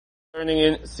Turning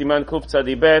in Siman Kuf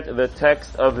Tzadi Bet, the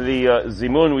text of the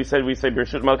Zimun, we say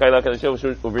Birshut Malkai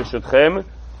Lakadashel Birshutchem,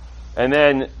 and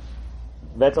then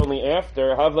that's only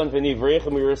after Havlan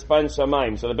V'Nivreichem we respond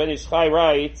Shamaim. So the Ben Ish Chai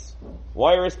writes,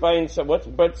 why respond? What's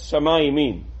Shamayim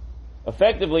mean?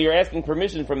 Effectively, you're asking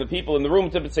permission from the people in the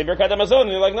room to say Birkat Hamazon, and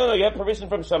you're like, no, you have permission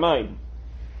from Shamayim.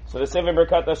 So the Sefer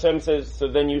Birkat Hashem says,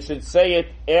 so then you should say it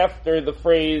after the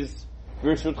phrase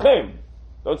Birshutchem.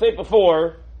 Don't say it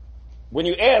before. When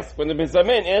you ask, when the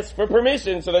Bezamen asks for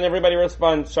permission, so then everybody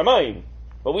responds Shamayim.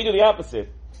 But we do the opposite.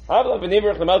 Everyone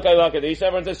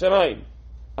says Shamayim.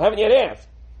 I haven't yet asked.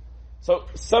 So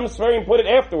some Sfarim put it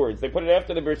afterwards. They put it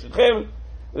after the Birshutchem.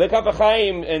 The Kaf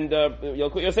HaChaim and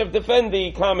Yalkut Yosef defend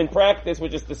the common practice,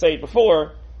 which is to say it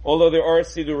before, although there are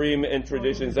Sidurim and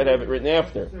traditions that have it written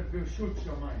after.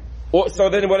 So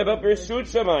then what about Birshut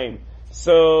Shamayim?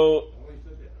 So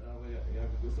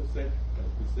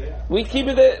we keep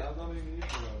it there.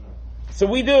 So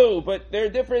we do, but there are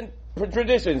different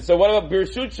traditions. So what about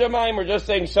Birshut Shamayim or just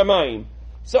saying Shamayim?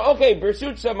 So okay,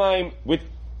 Birshut Shamayim with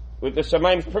the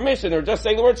Shamayim's permission or just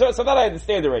saying the word Shamayim, so that I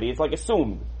understand already. It's like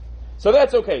assumed. So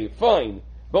that's okay, fine.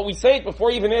 But we say it before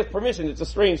you even ask permission. It's a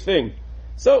strange thing.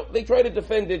 So they try to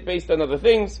defend it based on other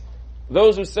things.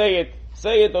 Those who say it.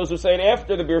 Those who say it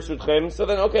after the Birshutchem. So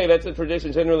then, okay, that's a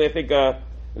tradition. Generally, I think the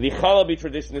Chalabi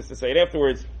tradition is to say it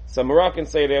afterwards. Some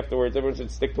Moroccans say it afterwards. Everyone should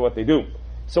stick to what they do.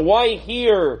 So why in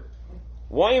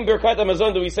Birkat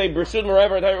Hamazon do we say Birshut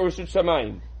Morav or Birshut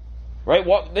Shamayim? Right?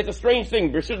 That's a strange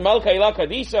thing. Birshut Malka Ila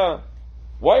Kadisha.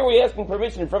 Why are we asking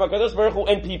permission from HaKadosh Baruch Hu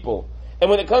and people? And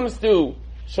when it comes to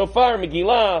Shofar,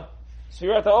 Megillah,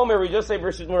 Sfirat HaOmer, we just say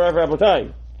Birshut Morav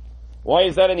Rabotai. Why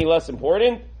is that any less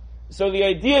important? So the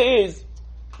idea is,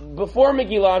 before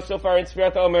Megillah, Shofar, and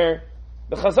Sfirat HaOmer,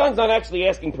 the Chazan's not actually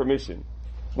asking permission.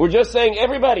 We're just saying,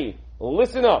 everybody,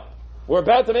 listen up. We're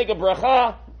about to make a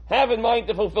bracha. Have in mind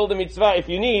to fulfill the mitzvah if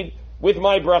you need with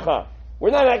my bracha. We're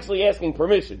not actually asking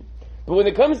permission. But when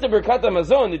it comes to Birkat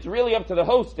Hamazon, it's really up to the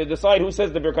host to decide who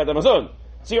says the Birkat Hamazon.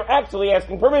 So you're actually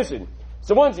asking permission.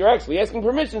 So once you're actually asking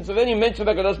permission, so then you mention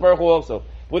the HaKadosh Baruch Hu also.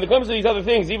 When it comes to these other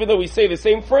things, even though we say the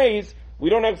same phrase, we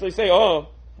don't actually say,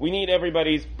 we need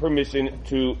everybody's permission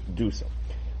to do so.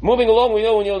 Moving along, we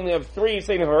know when you only have three,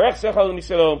 say Nevarech Shechal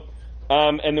Mishalo,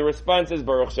 and the response is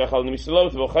Baruch Shechal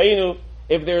Mishalo Tvochainu.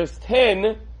 If there's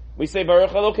 10, we say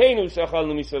Baruch Elokeinu Shechal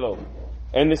Mishalo.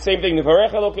 And the same thing,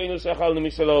 Nevarech Elokeinu Shechal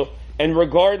Mishalo. And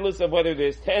regardless of whether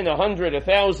there's 10, 100,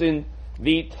 1,000,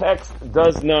 the text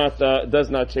does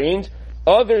not change.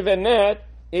 Other than that,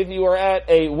 if you are at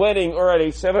a wedding or at a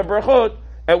Sheva Brachot,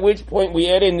 at which point we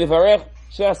add in Nevarech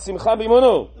Shech Simcha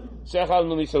Bimono Shechal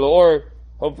Mishalo, or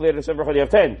hopefully at a Sheva Brachot you have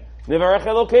 10. Nevarech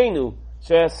Elokeinu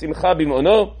Shech Simcha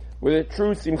Bimono, where the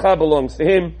true Simcha belongs to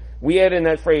Him. We add in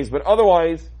that phrase. But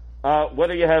otherwise,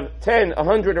 whether you have 10,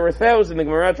 100, or 1,000, the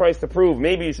Gemara tries to prove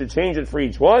maybe you should change it for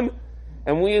each one.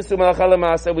 And we assume Halacha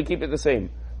L'Maaseh, we keep it the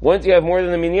same. Once you have more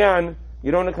than a minyan,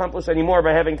 you don't accomplish any more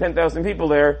by having 10,000 people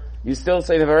there. You still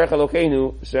say the Varech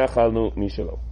Elokeinu Shechalnu Mishalo.